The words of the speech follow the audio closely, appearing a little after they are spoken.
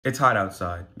It's hot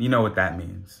outside. You know what that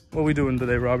means. What are we doing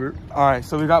today, Robert? All right,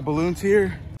 so we got balloons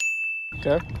here.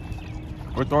 Okay.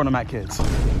 We're throwing them at kids.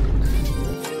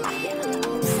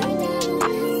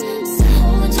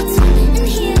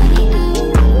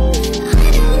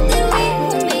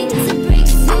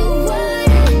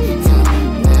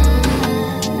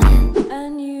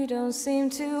 And you don't seem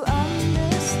to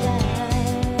understand.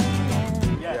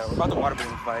 Yeah, we're about to water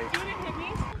balloon fight.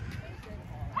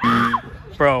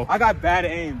 Bro. I got bad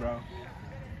aim, bro. All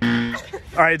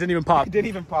right, it didn't even pop. It didn't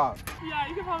even pop. Yeah,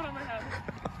 you can pop it on my head.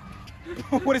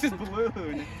 What is this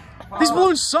balloon? These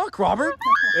balloons suck, Robert.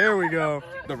 There we go.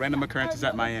 The random occurrences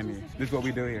at Miami. This is what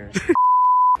we do here.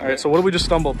 All right, so what did we just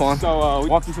stumble upon? So we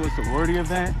walked into a sorority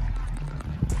event.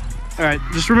 All right,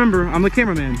 just remember, I'm the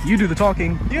cameraman. You do the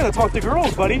talking. You gotta talk to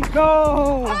girls, buddy.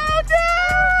 Go! Oh,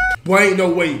 Boy, ain't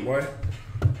no way, boy.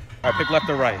 All right, pick left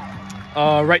or right.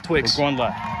 Right Twix. We're going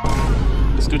left.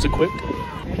 This dude's equipped.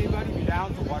 Anybody be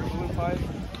down to water balloon fight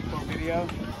for a video?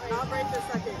 Not right this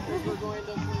second, because we're going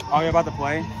to... Oh, you're about to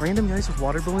play? Random guys with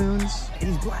water balloons. It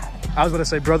is black. I was about to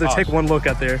say, brother, take one look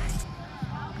out there.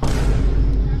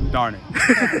 Darn it.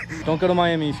 Don't go to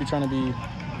Miami if you're trying to be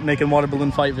making water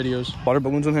balloon fight videos. Water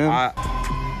balloons on him. All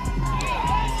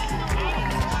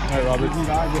right, Robert.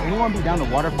 Guys, would anyone be down to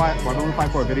water balloon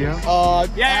fight for a video?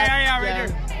 Yeah, right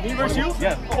here. Me versus you?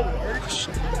 Yeah.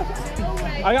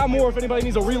 I got more if anybody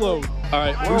needs a reload. All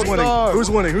right, who's winning? Who's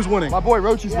winning? Who's winning? My boy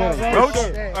Roach is winning. Roach?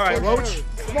 All right, Roach.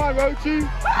 Come on, Roachy.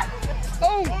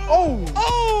 Oh! Oh!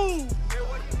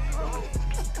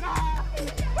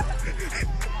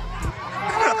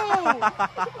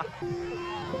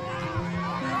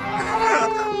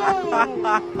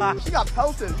 She got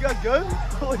pelted. You guys good?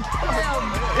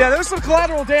 Yeah, there's some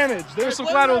collateral damage. There's some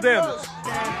collateral damage.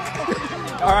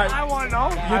 All right. I want to know.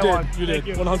 You did.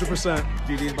 100%.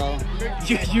 GG's, bro.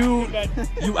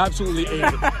 You absolutely ate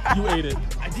it. You ate it.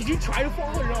 Did you try to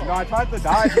fall or no? No, I tried to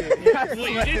dodge it. Well,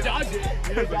 you did dodge it.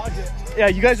 You did dodge it. Yeah,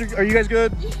 you guys are you guys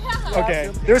good? Yeah.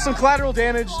 Okay. There's some collateral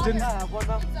damage. Didn't.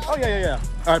 Oh yeah.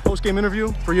 All right, post-game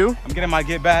interview for you. I'm getting my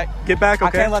get back. Get back, okay?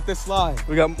 I can't let this slide.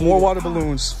 We got more water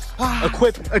balloons.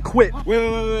 Equip. Wait.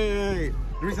 The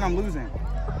reason I'm losing.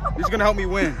 You're just gonna help me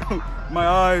win. My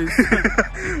eyes.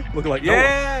 Look like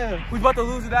yeah. We're about to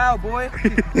lose it out, boy.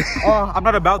 I'm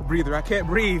not a mouth breather. I can't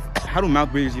breathe. How do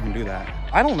mouth breathers even do that?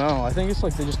 I don't know. I think it's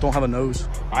like they just don't have a nose.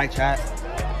 All right, chat.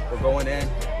 We're going in.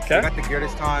 Okay. I got the gear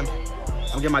this time.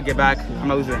 I'm getting my get back. I'm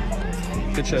not losing.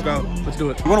 Good shit. Let's go. Let's do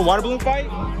it. You want a water balloon fight?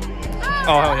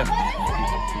 Oh, hell yeah.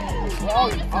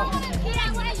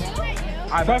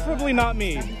 Preferably not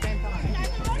me.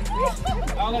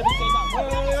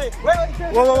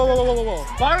 Whoa.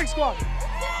 Firing squad.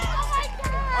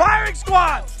 Firing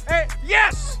squad. Hey,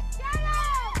 yes.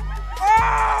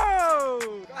 Oh.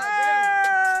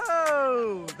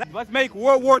 Let's make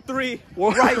World War III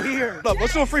right here. Look,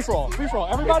 let's do a free-for-all. Free-for-all.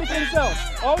 Everybody for themselves.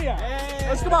 Oh, yeah.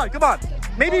 Let's come on.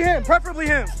 Maybe him. Preferably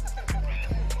him.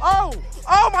 Oh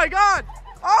my God.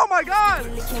 Oh my God.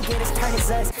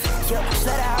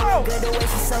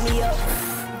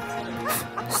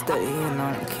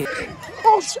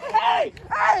 Oh shit. Hey,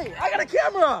 I got a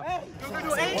camera.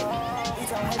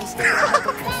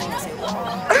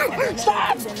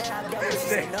 Stop.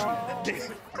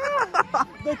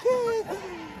 The kid.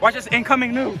 Watch this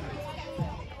incoming nuke.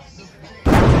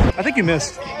 I think you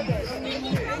missed.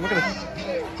 Look at it.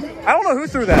 I don't know who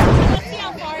threw that.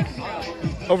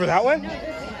 Over that way?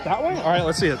 That way? All right,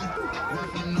 let's see it.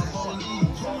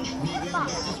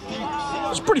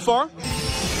 It's pretty far.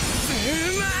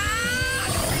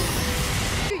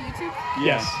 YouTube?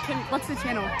 Yes. What's the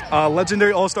channel?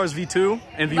 Legendary All-Stars V2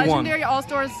 and V1. Legendary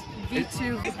All-Stars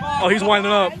V2. Oh, he's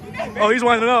winding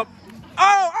up.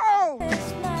 Oh!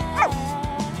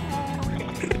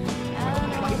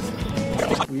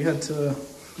 We had to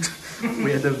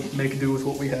make do with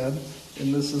what we had,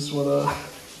 and this is what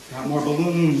Got more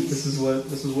balloons. this is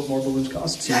what more balloons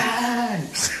cost.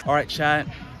 All right, chat.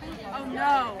 Oh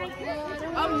no.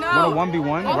 Oh no. Want a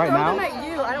 1v1 I'll right throw now? them at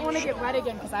you. I don't want to get wet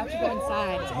again because I have to go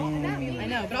inside. Dang. I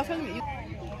know, but I'll throw them at you.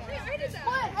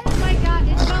 Oh my God,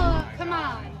 it's Bella. Come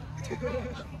on.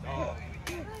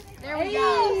 There we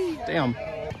go. Damn.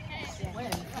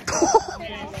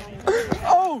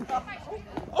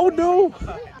 Oh no.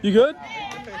 You good?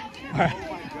 All right.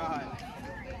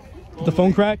 Did the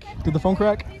phone crack?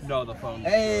 No, the phone.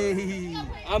 Hey.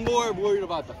 I'm more worried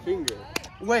about the finger.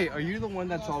 Wait, are you the one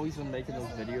that's always been making those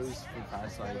videos for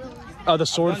past like? The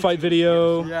sword fight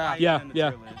video. Yeah.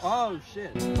 Oh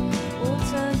shit.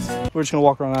 We're just gonna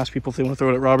walk around and ask people if they want to throw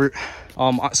it at Robert.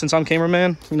 Since I'm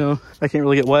cameraman, I can't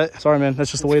really get wet. Sorry, man. That's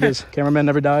just the way it is. Cameraman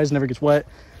never dies, never gets wet.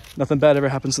 Nothing bad ever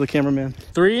happens to the cameraman.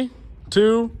 3,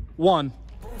 2, 1.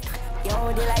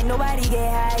 Yo, they like nobody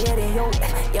get higher than yo.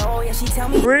 Yo, yeah, she tell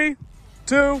me. 3,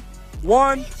 2,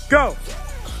 1, go.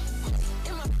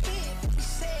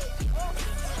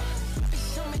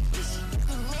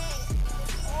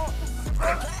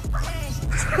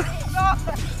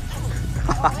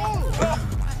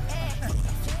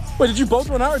 Wait, did you both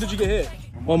run out or did you get hit?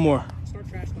 One more.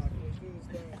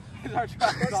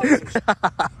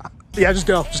 Yeah, just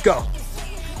go. Just go.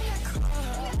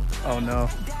 Oh no.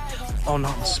 Oh no,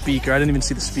 the speaker. I didn't even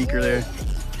see the speaker there.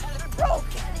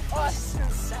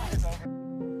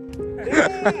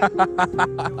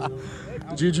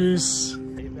 GG's.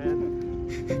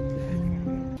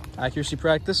 Accuracy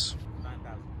practice.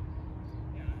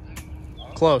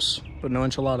 Close, but no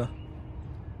enchilada.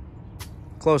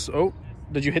 Close. Oh,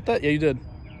 did you hit that? Yeah, you did.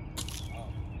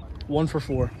 1 for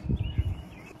 4.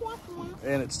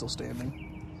 And it's still standing.